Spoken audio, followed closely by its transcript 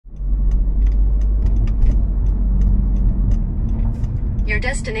Your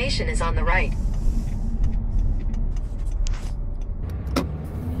destination is on the right.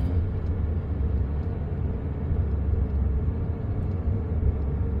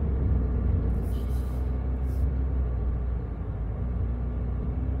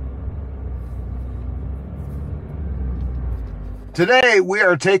 Today, we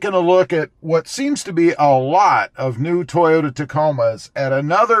are taking a look at what seems to be a lot of new Toyota Tacomas at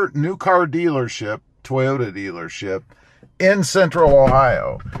another new car dealership, Toyota dealership, in Central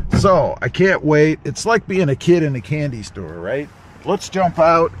Ohio. So, I can't wait. It's like being a kid in a candy store, right? Let's jump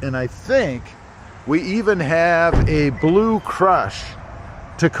out, and I think we even have a Blue Crush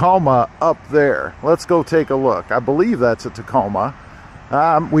Tacoma up there. Let's go take a look. I believe that's a Tacoma.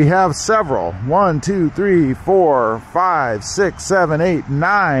 We have several. 1, 2, 3, 4, 5, 6, 7, 8,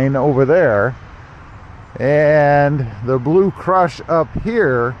 9 over there. And the Blue Crush up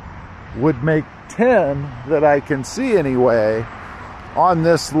here would make 10 that I can see anyway on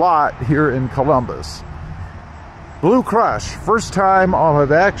this lot here in Columbus. Blue Crush, first time I'll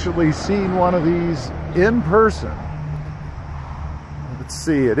have actually seen one of these in person. Let's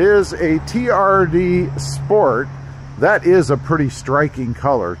see, it is a TRD Sport. That is a pretty striking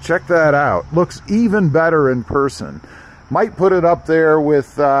color. Check that out. Looks even better in person. Might put it up there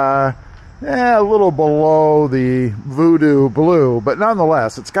with a little below the Voodoo Blue, but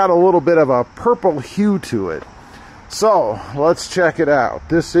nonetheless, it's got a little bit of a purple hue to it. So, let's check it out.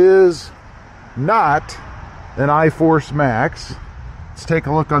 This is not an iForce Max. Let's take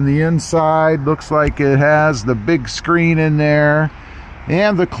a look on the inside. Looks like it has the big screen in there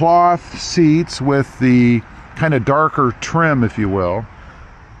and the cloth seats with the kind of darker trim, if you will.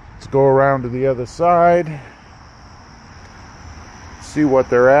 Let's go around to the other side. See what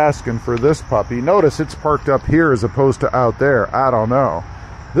they're asking for this puppy. Notice it's parked up here as opposed to out there. I don't know.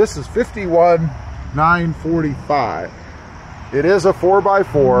 This is $51,945. It is a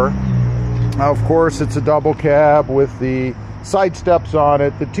 4x4. Of course, it's a double cab with the side steps on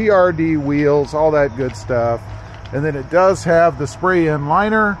it, the TRD wheels, all that good stuff. And then it does have the spray-in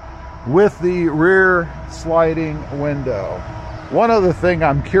liner with the rear sliding window. One other thing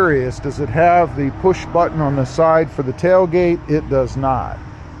I'm curious, does it have the push button on the side for the tailgate? It does not.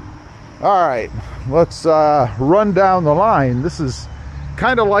 All right, let's run down the line. This is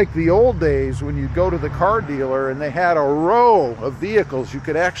kind of like the old days when you go to the car dealer and they had a row of vehicles you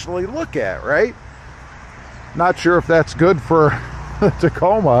could actually look at, right? Not sure if that's good for the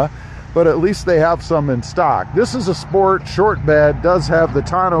Tacoma, but at least they have some in stock. This is a Sport short bed, does have the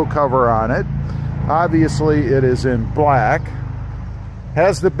tonneau cover on it. Obviously it is in black.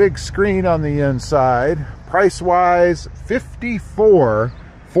 Has the big screen on the inside. Price wise,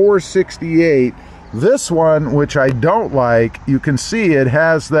 $54,468. This one, which I don't like, you can see it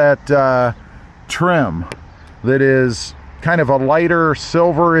has that trim that is kind of a lighter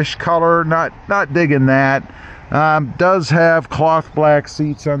silverish color. Not digging that. Does have cloth black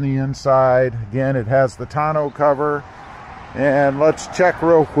seats on the inside. Again, it has the tonneau cover. And let's check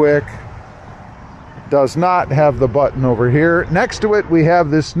real quick. Does not have the button over here. Next to it, we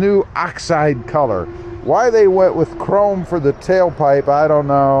have this new oxide color. Why they went with chrome for the tailpipe, I don't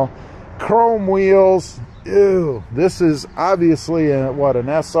know. Chrome wheels. Ew. This is obviously an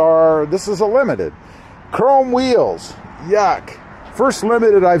SR. This is a limited. Chrome wheels. Yuck. First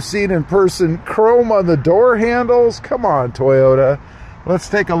limited I've seen in person. Chrome on the door handles. Come on, Toyota. Let's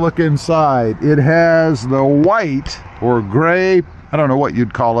take a look inside. It has the white or gray, I don't know what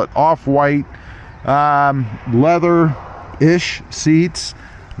you'd call it, off-white leather-ish seats.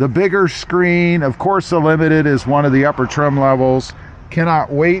 The bigger screen. Of course, the limited is one of the upper trim levels.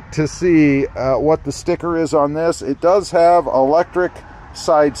 Cannot wait to see what the sticker is on this. It does have electric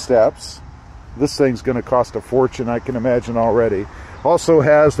side steps. This thing's going to cost a fortune, I can imagine already. Also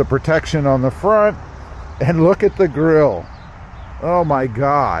has the protection on the front. And look at the grille. Oh my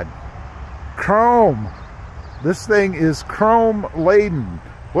God. Chrome. This thing is chrome laden.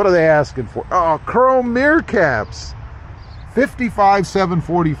 What are they asking for? Oh, chrome mirror caps.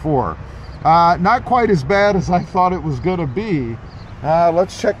 $55,744. Not quite as bad as I thought it was going to be.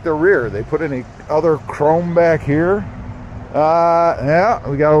 Let's check the rear. They put any other chrome back here? Yeah,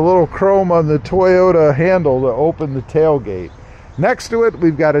 we got a little chrome on the Toyota handle to open the tailgate. Next to it,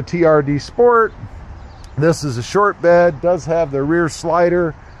 we've got a TRD Sport. This is a short bed, does have the rear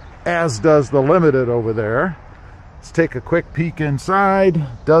slider, as does the limited over there. Let's take a quick peek inside.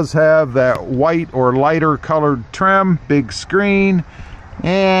 Does have that white or lighter colored trim, big screen,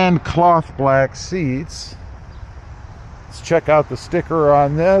 and cloth black seats. Let's check out the sticker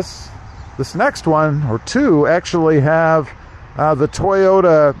on this. This next one, or two, actually have the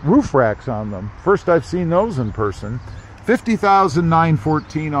Toyota roof racks on them. First I've seen those in person.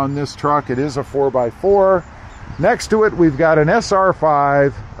 $50,914 on this truck. It is a 4x4. Next to it, we've got an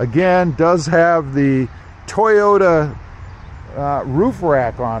SR5. Again, does have the Toyota roof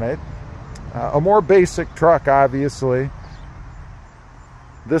rack on it. A more basic truck, obviously.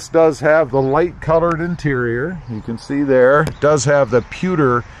 This does have the light colored interior. You can see there. It does have the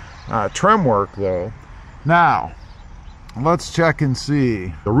pewter trim work though. Now, let's check and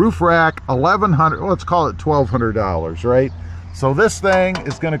see. The roof rack, $1,100, let's call it $1,200, right? So this thing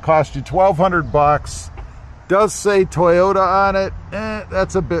is going to cost you $1,200. Does say Toyota on it.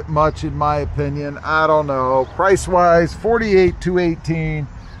 That's a bit much in my opinion. I don't know. Price-wise, $48,218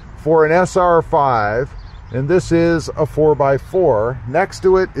 for an SR5. And this is a 4x4. Next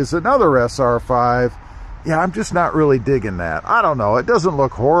to it is another SR5. Yeah, I'm just not really digging that. I don't know. It doesn't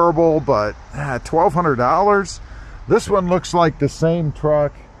look horrible, but $1,200. This one looks like the same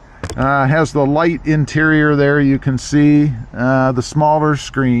truck. Has the light interior there. You can see the smaller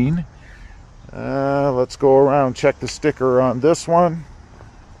screen. Let's go around, check the sticker on this one.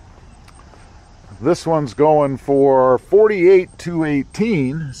 This one's going for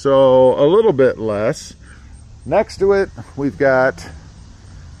 $48,218, so a little bit less. Next to it, we've got,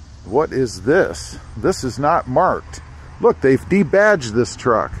 what is this? This is not marked. Look, they've debadged this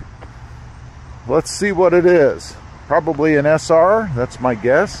truck. Let's see what it is. Probably an SR, that's my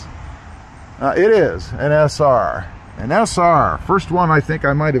guess. It is an SR. An SR, first one I think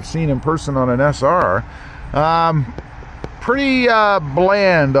I might have seen in person on an SR. Pretty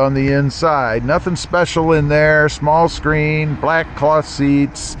bland on the inside, nothing special in there. Small screen, black cloth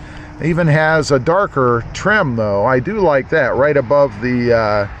seats. Even has a darker trim though. I do like that right above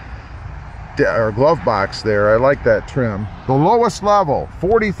the glove box there. I like that trim. The lowest level,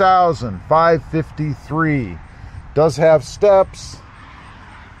 $40,553. Does have steps.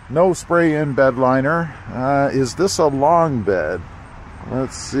 No spray-in bed liner. Is this a long bed?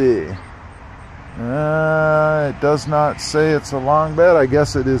 Let's see. It does not say it's a long bed. I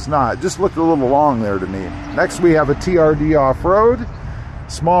guess it is not. Just looked a little long there to me. Next we have a TRD off-road.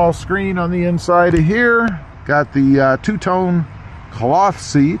 Small screen on the inside of here. Got the two-tone cloth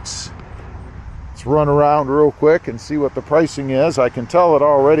seats. Let's run around real quick and see what the pricing is. I can tell it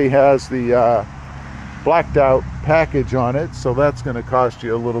already has the blacked out package on it, so that's going to cost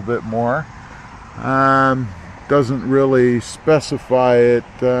you a little bit more. Doesn't really specify it.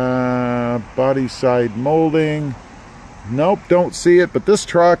 Body side molding, nope, don't see it. But this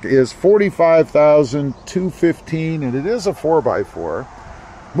truck is $45,215 and it is a 4x4.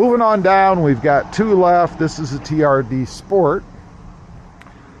 Moving on down, we've got two left. This is a TRD Sport.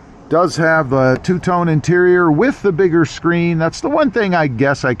 Does have the two-tone interior with the bigger screen. That's the one thing I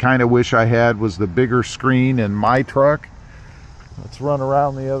guess I kind of wish I had, was the bigger screen in my truck. Let's run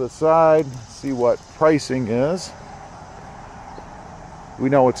around the other side, see what pricing is. We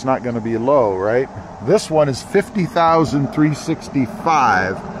know it's not going to be low, right? This one is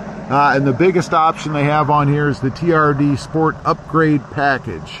 $50,365. And the biggest option they have on here is the TRD Sport Upgrade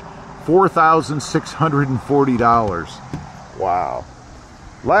Package, $4,640. Wow.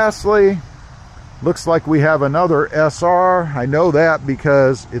 Lastly, looks like we have another SR. I know that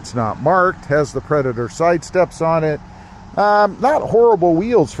because it's not marked, has the Predator side steps on it. Not horrible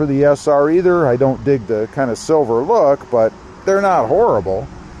wheels for the SR either. I don't dig the kind of silver look, but they're not horrible.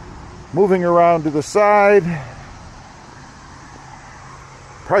 Moving around to the side,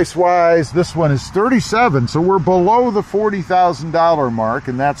 price wise, this one is $37,000, so we're below the $40,000 mark,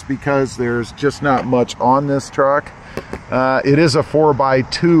 and that's because there's just not much on this truck. It is a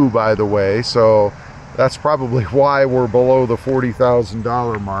 4x2, by the way, so that's probably why we're below the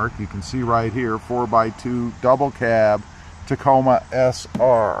 $40,000 mark. You can see right here, 4x2 double cab Tacoma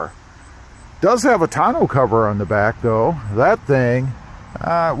SR. Does have a tonneau cover on the back though. That thing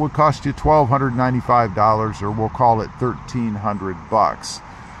would cost you $1,295, or we'll call it $1,300.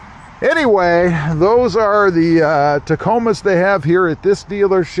 Anyway, those are the Tacomas they have here at this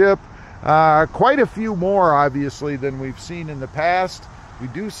dealership. Quite a few more, obviously, than we've seen in the past. We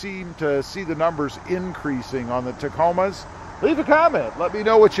do seem to see the numbers increasing on the Tacomas. Leave a comment. Let me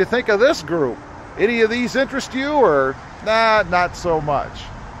know what you think of this group. Any of these interest you, or nah, not so much?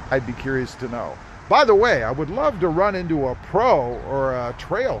 I'd be curious to know. By the way, I would love to run into a pro or a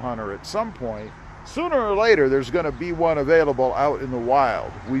trail hunter at some point. Sooner or later, there's going to be one available out in the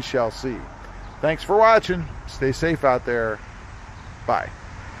wild. We shall see. Thanks for watching. Stay safe out there. Bye.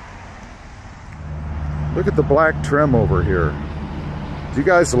 Look at the black trim over here. Do you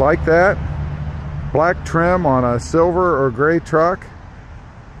guys like that? Black trim on a silver or gray truck?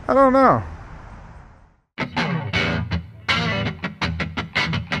 I don't know.